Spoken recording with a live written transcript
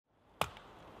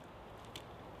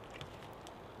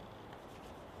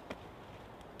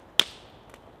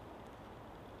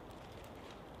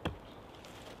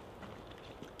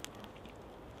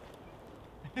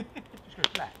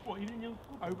What, even in your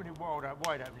Opening wide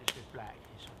open, it's just black.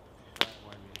 It's that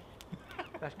way, really.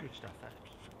 That's good stuff. That's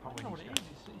I don't know what it is.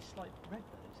 It's like red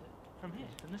though, is it? From here,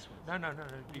 from this one. No.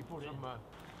 You brought it from, in.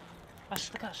 That's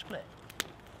the cat split.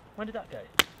 When did that go?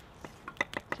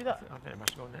 See that? I think it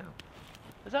must have gone now.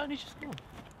 Has that only just gone?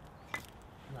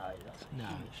 No, that's a huge,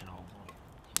 it's an old one.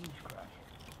 huge crack.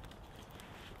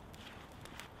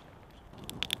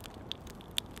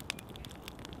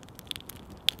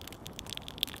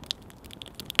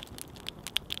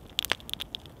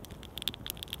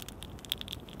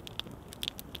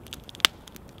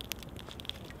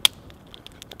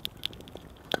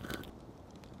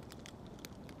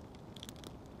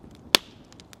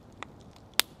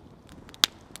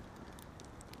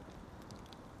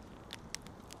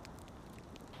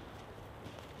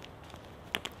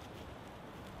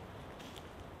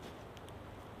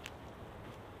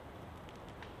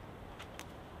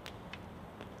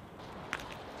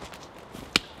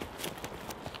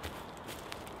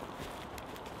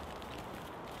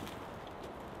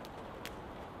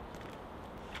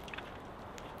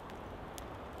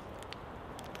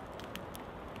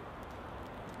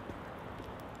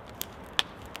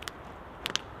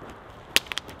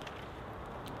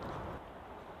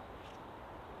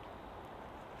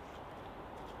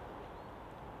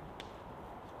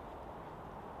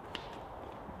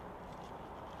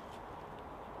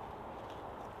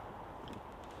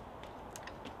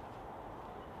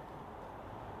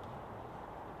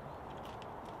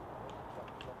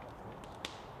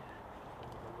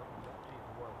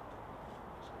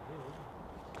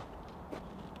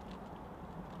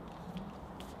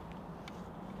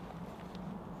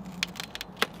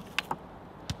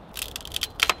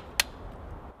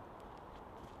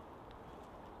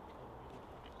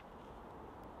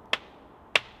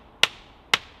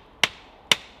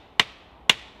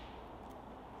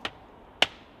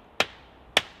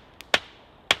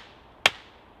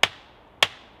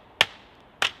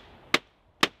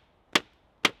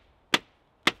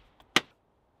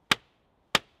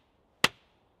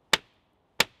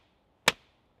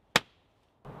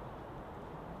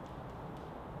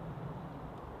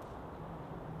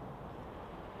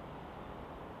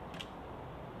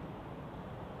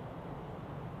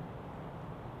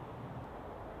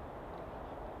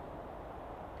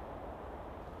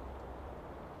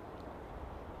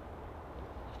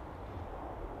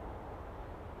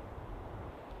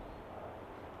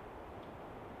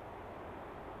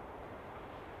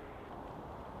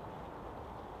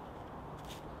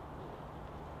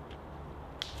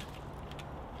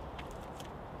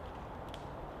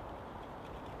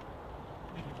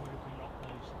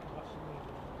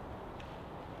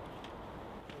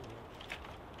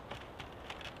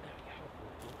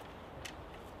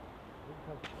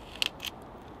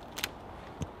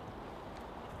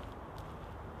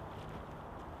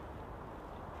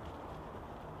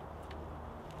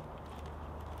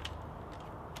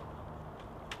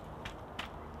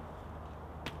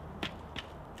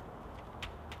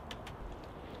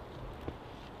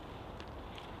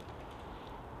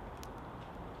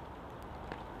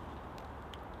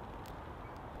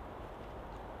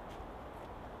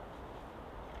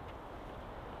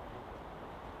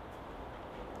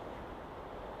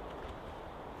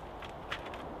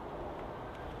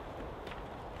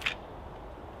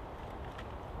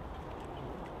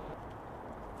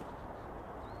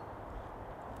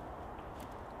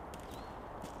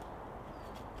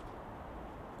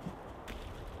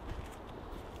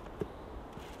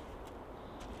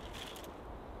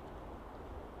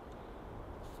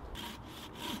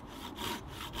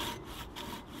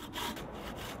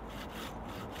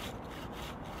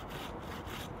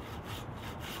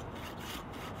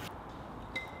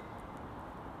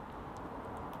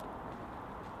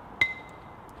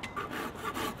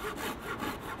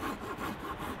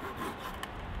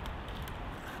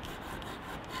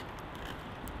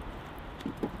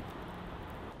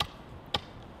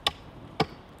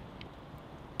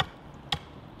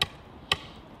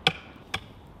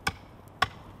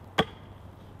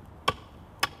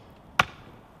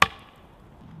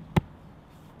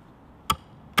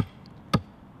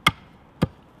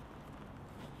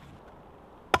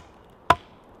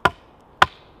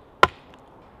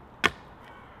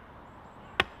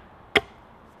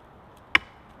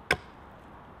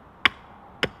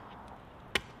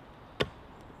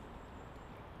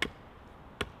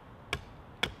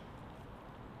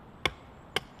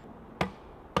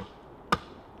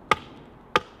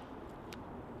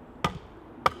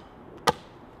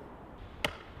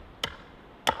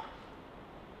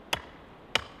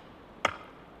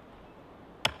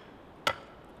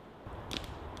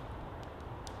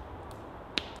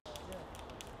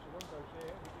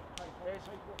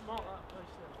 so mark that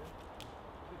place there.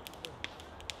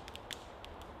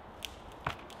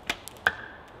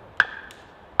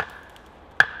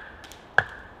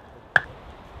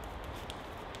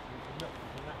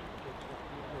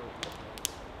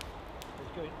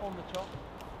 It's going on the top,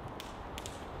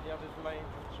 and the other's laying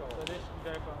from the top. So this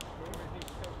can go back through. It needs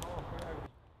to go halfway over.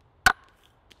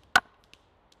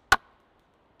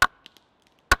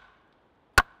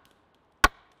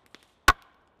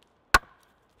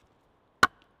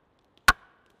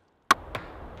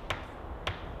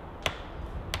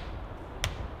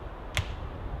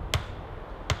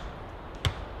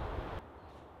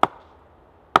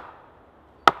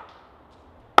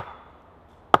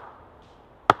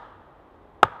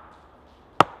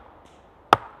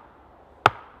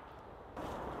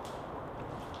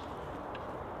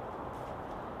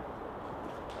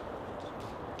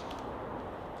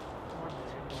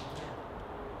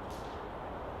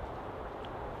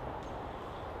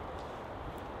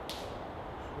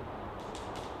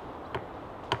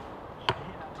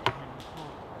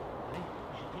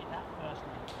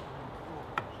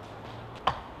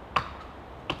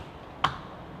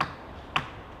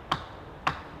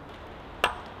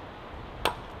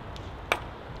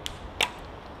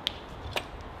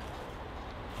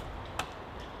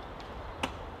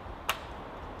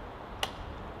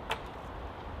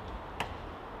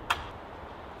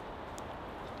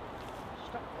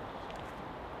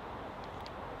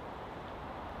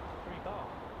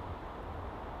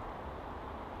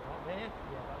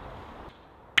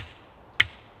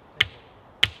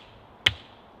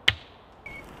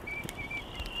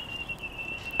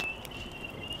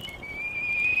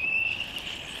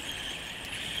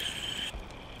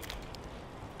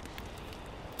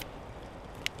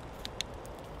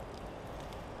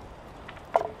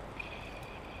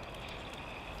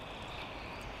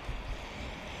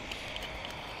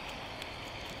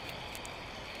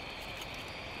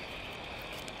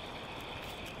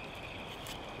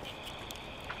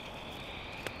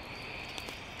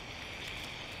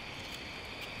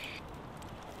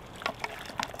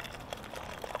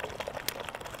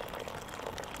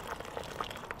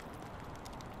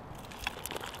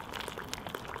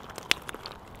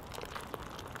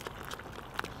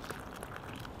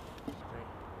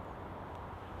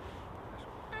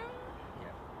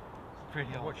 Pretty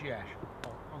hard. Watch the ash.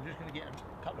 I'm just going to get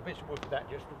a couple of bits of wood for that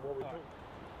just while we talk.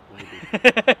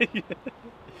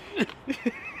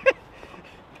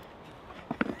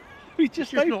 We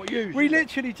just not used. We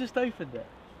literally just opened it.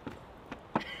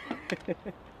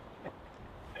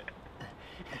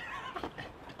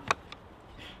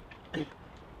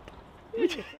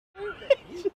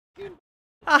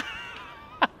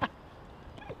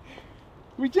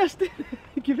 We just did.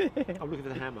 Give it here. I'm looking for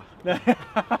the hammer.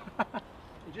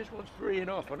 It just wants freeing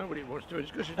off. I know what it wants to. It's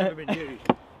because it's never been used.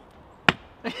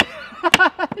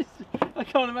 I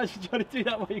can't imagine trying to do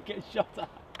that while you get shot at.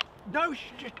 No,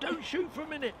 just don't shoot for a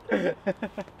minute. I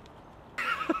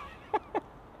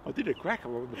did a cracker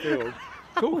on the field,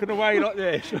 talking away like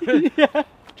this. Yeah.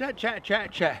 Chat, chat,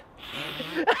 chat, chat.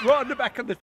 Right on the back of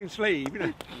the sleeve, you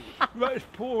know. Right, it's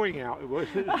pouring out. It was.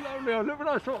 It was lovely. I looked when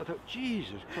I saw it, I thought,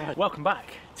 Jesus Christ. Welcome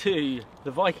back to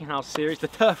the Viking House series, the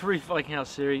Turf Roof Viking House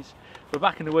series. We're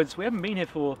back in the woods. We haven't been here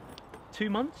for 2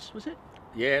 months, was it?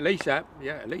 Yeah, at least that.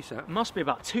 Yeah, at least that. It must be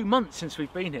about 2 months since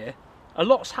we've been here. A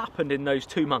lot's happened in those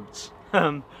 2 months.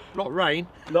 A lot of rain.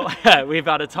 Yeah, we've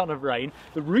had a ton of rain.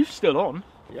 The roof's still on,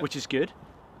 yeah, which is good.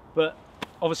 But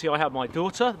obviously I had my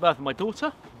daughter, the birth of my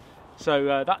daughter.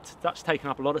 So that's taken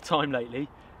up a lot of time lately.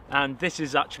 And this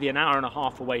is actually an hour and a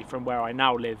half away from where I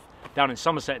now live, down in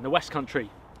Somerset in the West Country.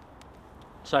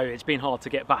 So it's been hard to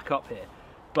get back up here.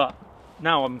 But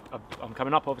now I'm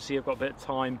coming up, obviously I've got a bit of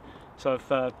time. So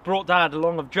I've brought Dad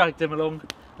along, I've dragged him along.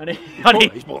 And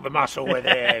he's brought the muscle with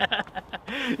him.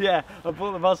 Yeah, I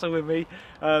brought the muscle with me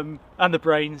and the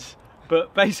brains.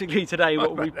 But basically today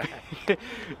what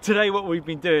we've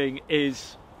been doing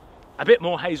is a bit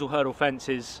more hazel hurdle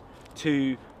fences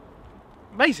to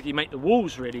basically make the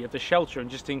walls really of the shelter and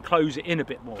just enclose it in a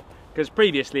bit more, because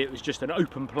previously it was just an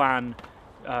open plan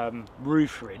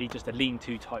roof really, just a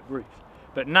lean-to type roof.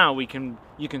 But now you can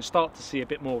start to see a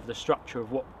bit more of the structure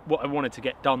of what I wanted to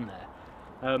get done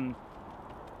there.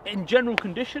 In general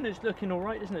condition, it's looking all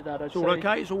right, isn't it, Dad? It's all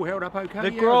okay. It's all held up okay.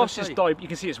 The grass has died. You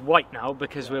can see it's white now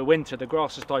because we're winter. The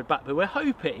grass has died back, but we're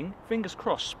hoping, fingers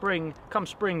crossed, spring,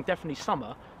 definitely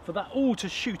summer, for that all to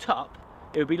shoot up.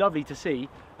 It would be lovely to see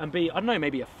and be, I don't know,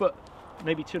 maybe a foot,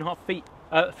 maybe 2.5 feet,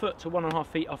 a foot to 1.5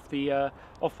 feet off the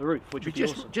roof, which would be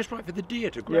awesome. Just right for the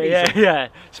deer to graze. Yeah.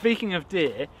 Speaking of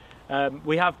deer,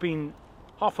 we have been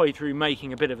halfway through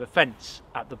making a bit of a fence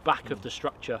at the back of the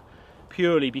structure.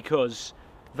 purely because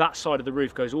that side of the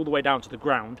roof goes all the way down to the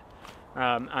ground,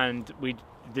 and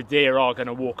the deer are going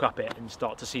to walk up it and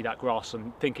start to see that grass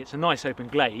and think it's a nice open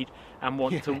glade and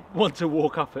want to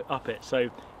walk up it. So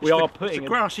we are putting a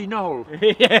grassy knoll.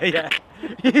 yeah.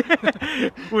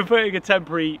 We're putting a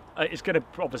temporary. It's going to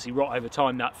obviously rot over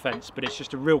time, that fence, but it's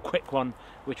just a real quick one,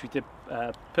 which we did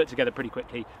put together pretty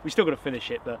quickly. We still got to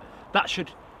finish it, but that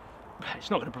should.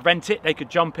 It's not going to prevent it. They could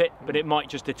jump it, but it might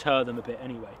just deter them a bit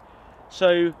anyway.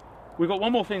 So we've got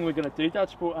one more thing we're going to do.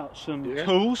 Dad's brought out some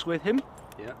tools with him.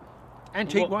 Yeah.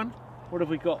 Antique one. What have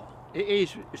we got? It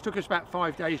took us about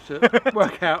 5 days to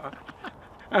work out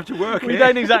how to work it. We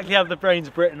don't exactly have the brains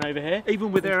of Britain over here.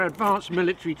 Even with our advanced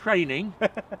military training,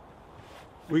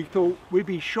 we thought we'd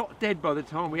be shot dead by the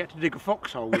time we had to dig a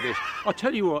foxhole with this. I'll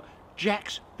tell you what,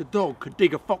 Jax the dog could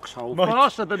dig a foxhole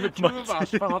faster than the two of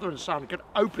us, father and son, could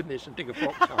open this and dig a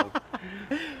foxhole.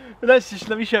 Let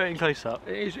me show it in close up.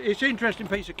 It's an interesting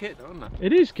piece of kit, though, isn't it?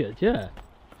 It is good, yeah.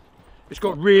 It's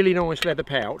got really nice leather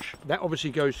pouch. That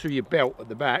obviously goes through your belt at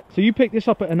the back. So you picked this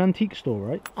up at an antique store,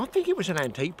 right? I think it was an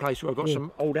antique place where I got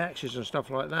some old axes and stuff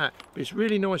like that. But it's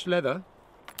really nice leather.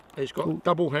 It's got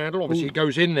double handle. Obviously it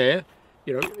goes in there.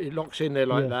 You know, it locks in there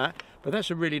like that. But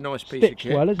that's a really nice piece of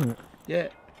kit. Well, isn't it? Yeah.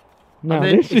 Now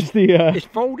this is the... It's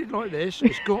folded like this.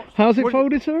 It's got... How's it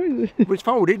folded, sorry? It's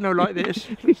folded, no, like this.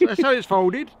 That's how it's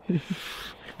folded.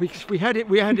 We had it.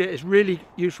 It's a really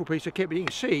useful piece of kit. But you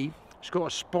can see it's got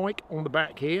a spike on the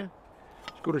back here.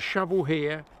 It's got a shovel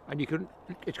here, and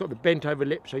it's got the bent over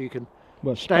lip so you can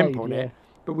stamp on it.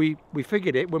 But we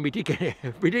figured it when we did get it.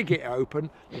 We did get it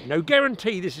open. There's no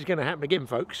guarantee this is going to happen again,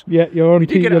 folks. Yeah, you're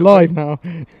live now.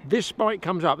 This spike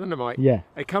comes up, doesn't it, Mike? Yeah.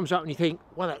 It comes up, and you think,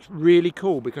 well, that's really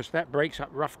cool because that breaks up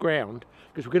rough ground.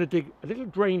 Because we're going to dig a little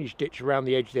drainage ditch around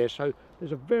the edge there, so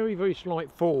there's a very, very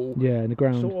slight fall. Yeah, in the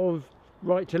ground. Sort of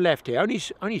right to left here,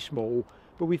 only small.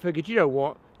 But we figured, you know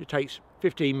what? It takes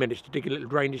 15 minutes to dig a little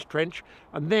drainage trench,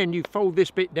 and then you fold this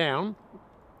bit down,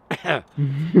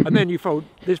 and then you fold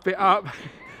this bit up,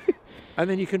 and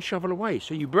then you can shovel away.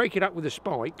 So you break it up with a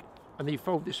spike, and then you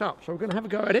fold this up. So we're going to have a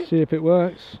go at it. See if it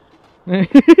works.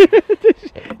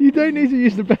 You don't need to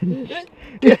use the bench.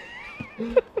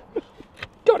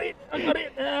 Got it! I got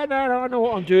it! No, I know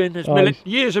what I'm doing. There's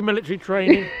years of military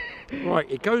training. Right,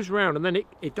 it goes round, and then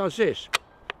it does this.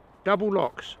 Double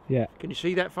locks. Yeah. Can you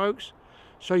see that, folks?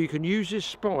 So you can use this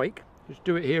spike. Just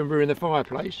do it here and we're in the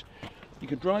fireplace. You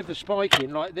can drive the spike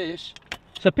in like this.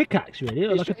 It's a pickaxe,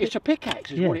 really. It's a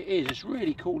pickaxe is what it is. It's a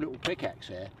really cool little pickaxe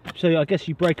there. So I guess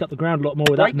you break up the ground a lot more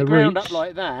with that than the roots. Break the ground up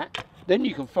like that. Then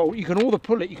you can fold. You can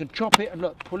pull it. You can chop it and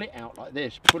look, pull it out like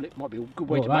this. Pull it might be a good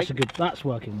way to make it. That's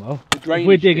working well. If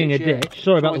we're digging a ditch.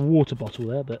 Sorry about the water bottle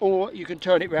there, but. Or you can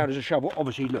turn it round as a shovel.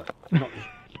 Obviously, look.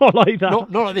 Not like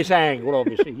that. Not at this angle,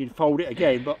 obviously. You'd fold it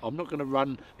again, but I'm not going to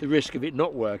run the risk of it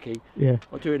not working. Yeah.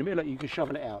 I'll do it in a minute. Look, you can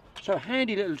shovel it out. So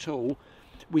handy little tool.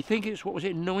 We think it's, what was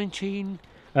it,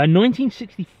 1965.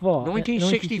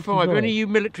 1965. Any of you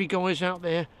military guys out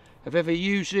there have ever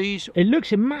used these? It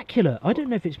looks immaculate. I don't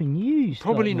know if it's been used.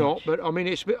 Probably not, but I mean,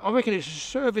 I reckon it's a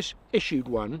service issued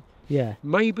one. Yeah.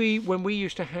 Maybe when we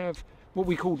used to have what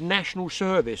we called national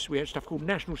service, we had stuff called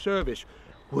national service,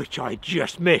 which I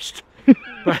just missed.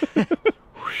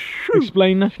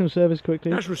 Explain national service quickly.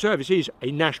 National service is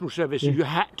a national service. You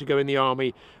had to go in the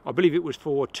army. I believe it was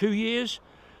for 2 years.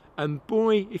 And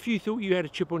boy, if you thought you had a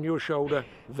chip on your shoulder,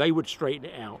 they would straighten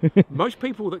it out. Most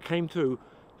people that came through,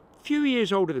 a few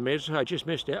years older than me, so I just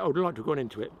missed it, I would like to have gone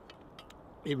into it.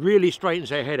 It really straightens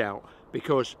their head out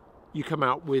because you come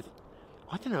out with,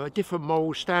 I don't know, a different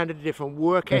moral standard, a different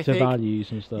work ethic. Better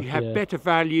values and stuff. You have better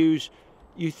values.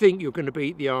 You think you're going to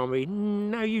beat the army.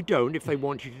 No, you don't. If they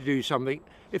want you to do something,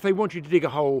 if they want you to dig a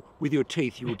hole with your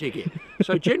teeth, you will dig it.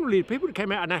 So generally, the people that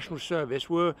came out of national service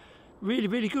were really,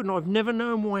 really good. And I've never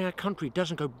known why our country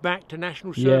doesn't go back to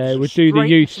national service. Yeah, it would do the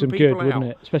youth some good, wouldn't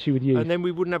it? Especially with youth. And then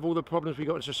we wouldn't have all the problems we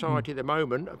got in society at the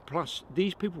moment. Plus,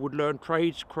 these people would learn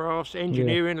trades, crafts,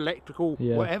 engineering, electrical,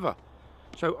 whatever.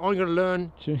 So I'm going to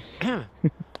learn,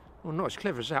 well, not as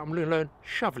clever as that, I'm going to learn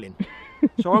shoveling.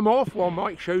 So I'm off while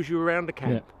Mike shows you around the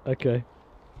camp. Yeah, okay.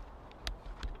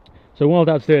 So while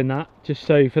Dad's doing that, just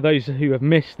so for those who have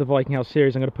missed the Viking House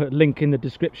series, I'm going to put a link in the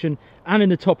description and in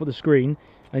the top of the screen,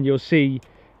 and you'll see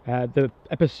the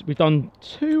episode. We've done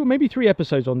 2, maybe 3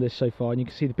 episodes on this so far, and you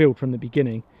can see the build from the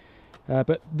beginning.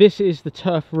 But this is the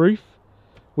turf roof,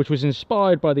 which was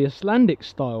inspired by the Icelandic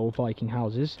style Viking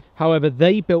houses. However,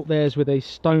 they built theirs with a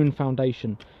stone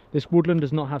foundation. This woodland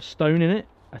does not have stone in it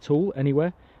at all,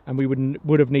 anywhere. And we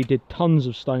would have needed tons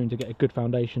of stone to get a good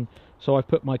foundation, so I've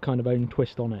put my kind of own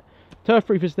twist on it. Turf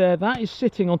roof is there. That is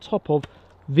sitting on top of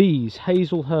these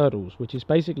hazel hurdles, which is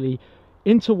basically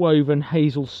interwoven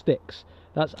hazel sticks.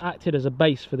 That's acted as a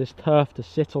base for this turf to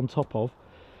sit on top of.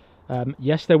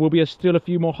 Yes, there will be still a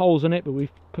few more holes in it, but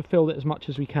we've filled it as much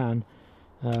as we can.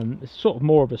 It's sort of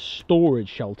more of a storage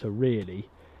shelter, really,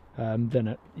 than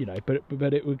a, you know,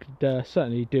 but it would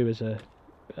certainly do as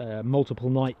a multiple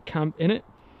night camp in it.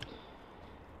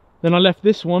 Then I left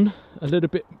this one a little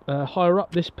bit higher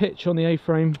up this pitch on the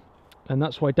A-frame, and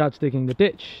that's why Dad's digging the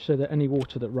ditch, so that any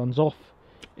water that runs off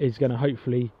is going to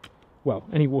hopefully, well,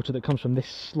 any water that comes from this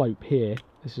slope here,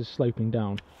 this is sloping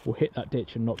down, will hit that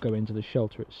ditch and not go into the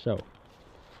shelter itself.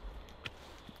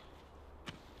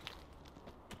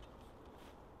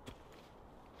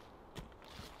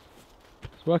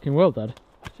 It's working well, Dad.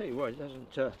 I tell you what, it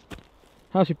doesn't.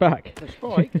 How's your back? The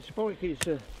spike is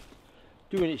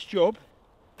doing its job.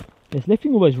 It's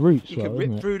lifting all those roots. You can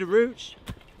rip through the roots.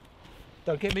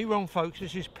 Don't get me wrong, folks.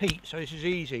 This is peat, so this is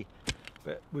easy.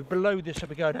 But we're below this, so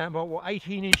we go down about what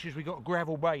 18 inches. We got a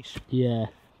gravel base. Yeah.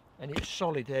 And it's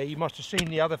solid there. You must have seen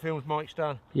the other films Mike's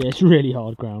done. Yeah, it's really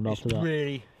hard ground after that. It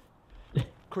really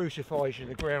crucifies you,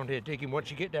 the ground here digging,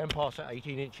 once you get down past that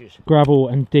 18 inches. Gravel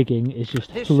and digging is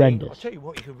just horrendous. I'll tell you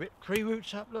what, you can rip tree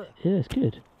roots up, look. Yeah, it's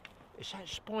good. It's that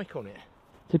spike on it.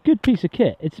 It's a good piece of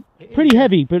kit. It's pretty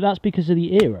heavy, but that's because of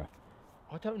the era.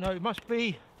 I don't know, it must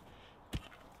be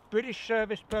British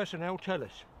service personnel, tell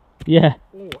us. Yeah.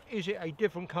 Or is it a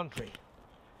different country?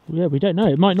 Yeah, we don't know.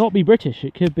 It might not be British.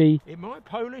 It could be... It might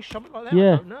Polish, something like that.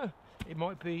 Yeah. I don't know. It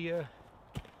might be...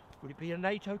 would it be a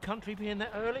NATO country being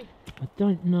that early? I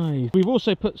don't know. We've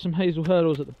also put some hazel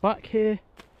hurdles at the back here.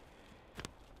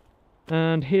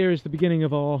 And here is the beginning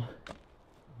of our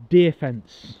deer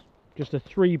fence. Just a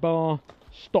 3-bar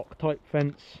stock type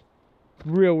fence.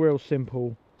 Real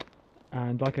simple.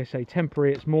 And like I say,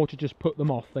 temporary. It's more to just put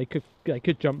them off. They could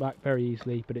jump back very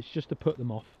easily, but it's just to put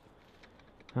them off.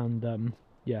 And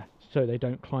yeah, so they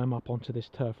don't climb up onto this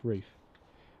turf roof.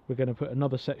 We're going to put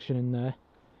another section in there.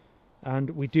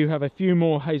 And we do have a few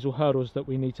more hazel hurdles that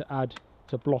we need to add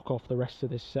to block off the rest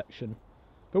of this section.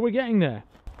 But we're getting there.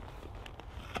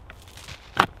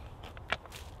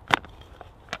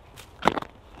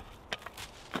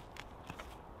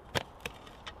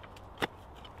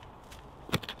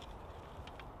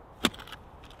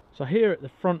 So here at the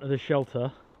front of the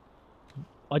shelter,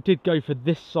 I did go for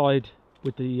this side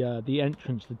with the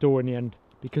entrance, the door in the end,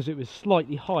 because it was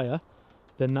slightly higher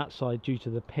than that side due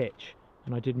to the pitch.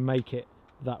 And I did make it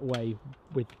that way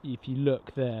with, if you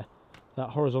look there, that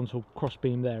horizontal cross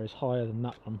beam there is higher than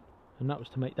that one. And that was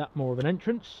to make that more of an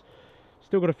entrance.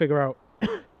 Still got to figure out,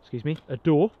 excuse me, a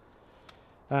door.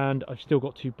 And I've still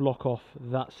got to block off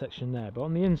that section there. But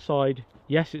on the inside,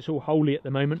 yes, it's all holy at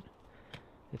the moment.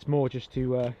 It's more just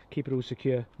to keep it all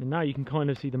secure. And now you can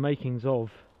kind of see the makings of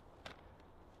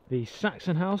the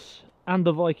Saxon house and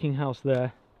the Viking house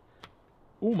there.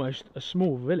 Almost a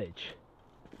small village.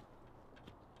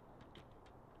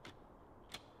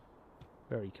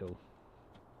 Very cool.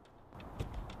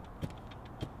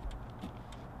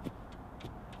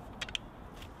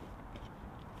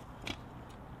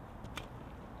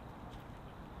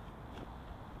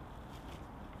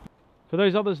 For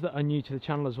those others that are new to the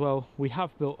channel as well, we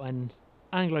have built an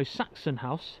Anglo-Saxon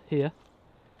house here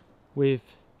with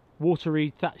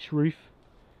watery thatched roof,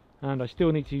 and I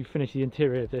still need to finish the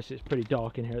interior of this. It's pretty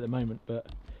dark in here at the moment, but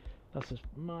that's as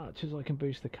much as I can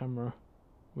boost the camera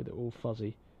with it all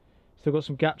fuzzy. Still got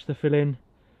some gaps to fill in,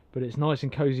 but it's nice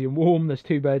and cozy and warm. There's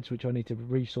 2 beds which I need to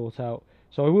re-sort out,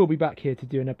 so I will be back here to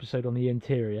do an episode on the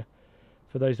interior.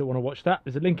 For those that want to watch that,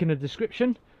 there's a link in the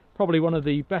description. Probably one of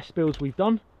the best builds we've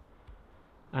done,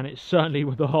 and it's certainly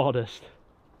the hardest.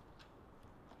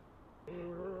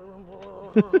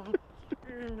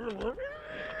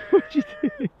 What you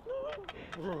doing?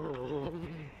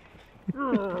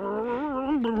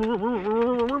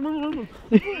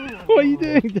 What are you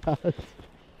doing, Dad?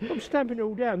 I'm stamping it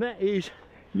all down. That is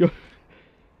Your...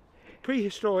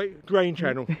 prehistoric drain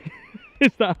channel.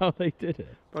 Is that how they did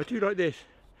it? I do like this,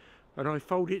 and I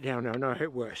fold it down now. I know how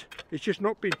it works. It's just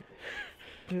not been.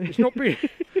 It's not been.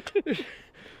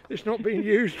 It's not being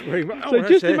used very much. So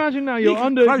just imagine now you're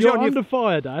under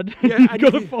fire, Dad. Yeah, You've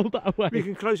got to fold that away. You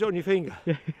can close it on your finger.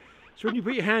 Yeah. So when you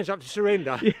put your hands up to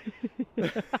surrender,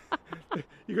 you've got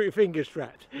your fingers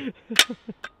strapped.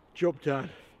 Job done.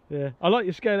 Yeah, I like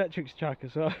your Scalextrics track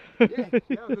as well. Yeah,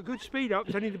 I've got good speed up.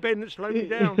 It's only the bend that slowed me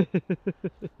down.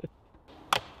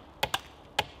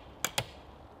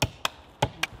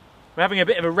 We're having a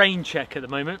bit of a rain check at the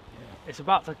moment. It's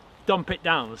about to dump it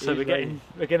down, so we're going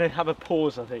to have a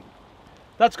pause, I think.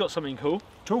 That's got something cool.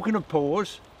 Talking of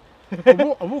pause,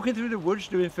 I'm walking through the woods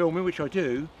doing filming, which I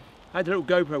do, I had a little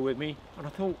GoPro with me, and I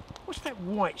thought, what's that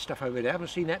white stuff over there? I haven't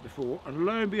seen that before. And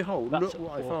lo and behold, look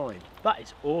what I find. That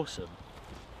is awesome.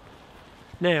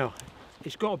 Now,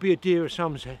 it's got to be a deer of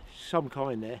some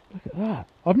kind there. Look at that.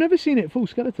 I've never seen it full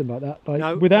skeleton like that, like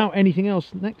No. without anything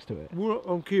else next to it. What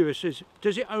I'm curious is,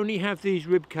 does it only have these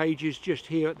rib cages just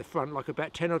here at the front, like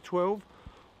about 10 or 12?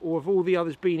 Or have all the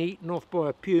others been eaten off by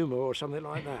a puma or something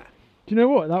like that? Do you know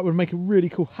what? That would make a really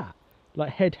cool hat, like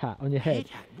head hat on your head. Head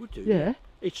hat would do. Yeah.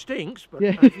 It stinks, but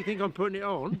Yeah. if you think I'm putting it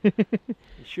on, you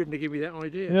shouldn't have given me that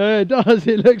idea. Yeah, it does.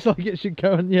 It looks like it should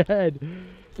go on your head,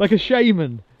 like a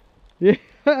shaman. Yeah.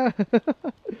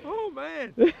 Oh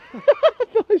man,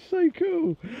 That's so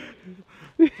cool.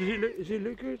 does it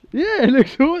look good? Yeah, it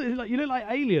looks awesome. It's like you look like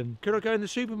Alien. Can I go in the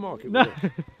supermarket No.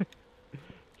 with it?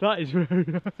 That is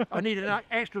very. I need an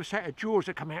extra set of jaws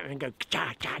that come out and go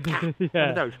ka ka ka. Yeah. One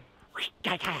of those.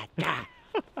 Ka, ka, ka.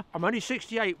 I'm only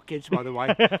 68, kids, by the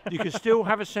way. You can still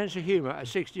have a sense of humour at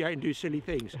 68 and do silly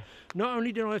things. Not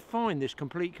only did I find this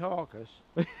complete carcass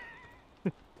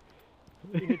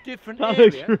in a different That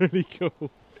area. looks really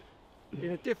cool.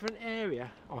 In a different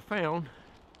area, I found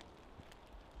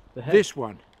The head. this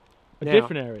one. A Now,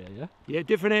 different area, yeah. Yeah,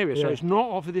 different area. So Yeah. it's not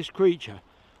off of this creature.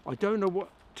 I don't know what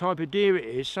type of deer it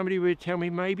is. Somebody would tell me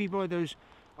maybe by those.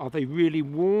 Are they really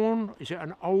worn? Is it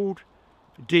an old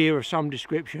deer of some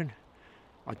description?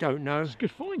 I don't know. It's a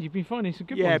good find. You've been finding some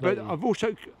good Yeah, ones. but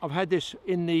lately. I've had this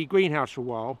in the greenhouse for a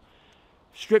while.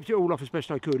 Stripped it all off as best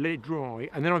I could, let it dry,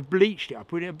 and then I've bleached it. I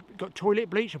put it, got toilet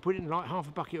bleach. I put it in like half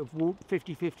a bucket of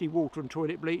 50-50 water and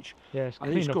toilet bleach. Yeah, it's I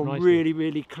think it's cleaned up gone nicely. really,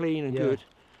 really clean and Yeah. good.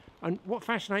 And what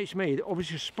fascinates me, that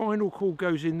obviously a spinal cord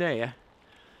goes in there,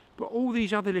 but all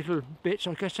these other little bits,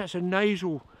 I guess that's a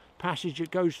nasal passage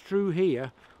that goes through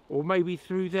here, or maybe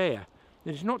through there.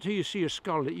 And it's not till you see a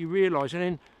skull that you realise. And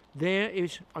then there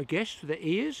is, I guess, the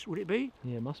ears, would it be?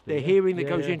 Yeah, it must be. The yeah. hearing that Yeah,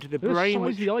 goes yeah. into the Look at brain, size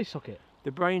which- of the eye socket. The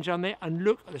brain's on there, and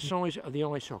look at the size of the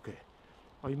eye socket.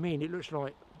 I mean, it looks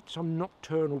like some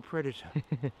nocturnal predator.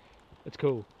 It's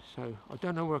cool. So I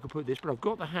don't know where I could put this, but I've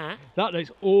got the hat. That looks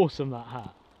awesome. That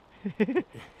hat.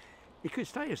 It could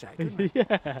stay as that, couldn't it?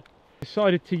 Yeah.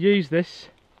 Decided to use this.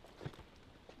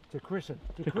 To christen.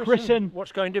 To christen.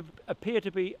 What's going to appear to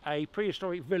be a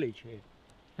prehistoric village here.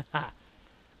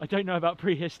 I don't know about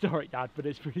prehistoric, Dad, but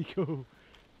it's pretty cool.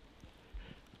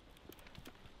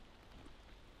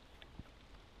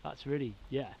 That's really,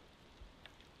 yeah.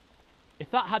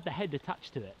 If that had the head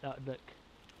attached to it, that would look.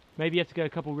 Maybe you have to go a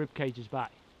couple rib cages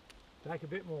back. Take a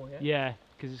bit more, yeah? Yeah,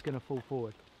 because it's going to fall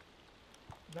forward.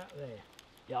 That there.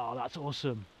 Yeah, oh, that's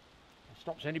awesome. It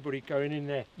stops anybody going in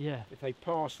there. Yeah. If they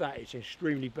pass that, it's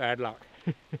extremely bad luck.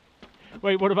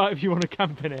 Wait, what about if you want to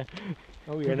camp in here?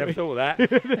 Oh yeah, never thought of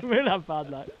that. We'll have bad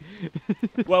luck.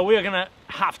 Well, we are going to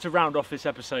have to round off this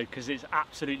episode because it's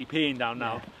absolutely peeing down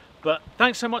now. But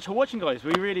thanks so much for watching, guys.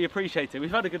 We really appreciate it. We've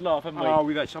had a good laugh, haven't we? Oh,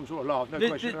 we've had some sort of laugh, no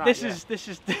question about that. This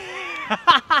is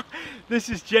this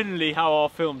is generally how our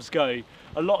films go.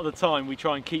 A lot of the time we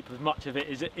try and keep as much of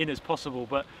it in as possible,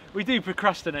 but we do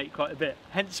procrastinate quite a bit.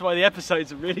 Hence why the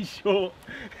episodes are really short,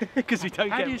 because we don't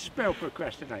How get. do you spell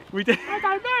procrastinate? We do. I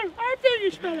don't know. How do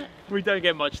you spell it? We don't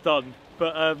get much done,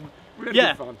 but We're having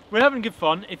yeah, good fun. we're having good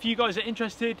fun. If you guys are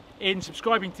interested in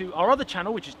subscribing to our other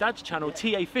channel, which is Dad's channel,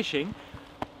 TA Fishing,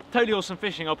 Totally Awesome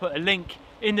Fishing, I'll put a link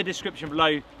in the description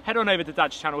below. Head on over to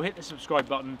Dad's channel, hit the subscribe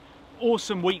button.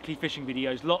 Awesome weekly fishing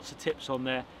videos, lots of tips on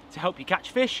there to help you catch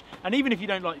fish. And even if you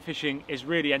don't like fishing, it's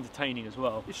really entertaining as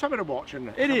well. It's something to watch, isn't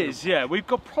it? It is, yeah. We've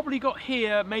probably got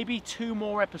here maybe 2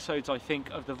 more episodes, I think,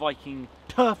 of the Viking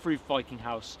turf roof Viking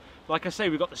house. Like I say,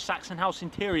 we've got the Saxon house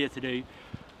interior to do.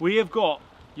 We have got,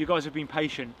 you guys have been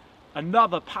patient,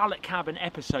 another pallet cabin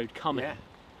episode coming. Yeah.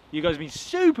 You guys have been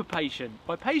super patient.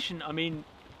 By patient, I mean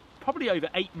probably over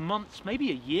 8 months,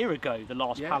 maybe a year ago, the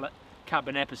last pallet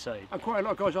cabin episode. And quite a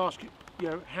lot of guys ask, you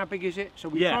know, how big is it? So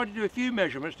we Yeah. tried to do a few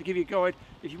measurements to give you a guide.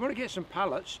 If you want to get some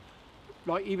pallets,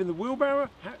 like even the wheelbarrow,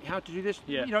 how to do this,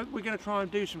 Yeah. you know, we're going to try and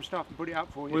do some stuff and put it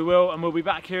up for you. We will, and we'll be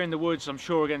back here in the woods, I'm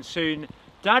sure, again soon.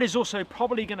 Dad is also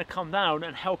probably going to come down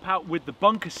and help out with the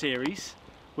bunker series,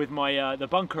 with my the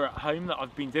bunker at home that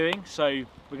I've been doing. So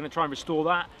we're going to try and restore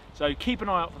that. So keep an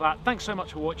eye out for that. Thanks so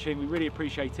much for watching. We really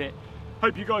appreciate it.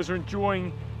 Hope you guys are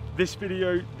enjoying this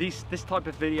video, this type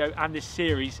of video and this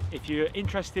series. If you're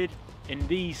interested in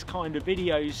these kind of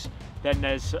videos, then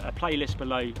there's a playlist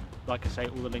below. Like I say,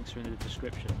 all the links are in the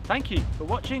description. Thank you for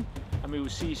watching, and we will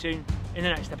see you soon in the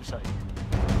next episode.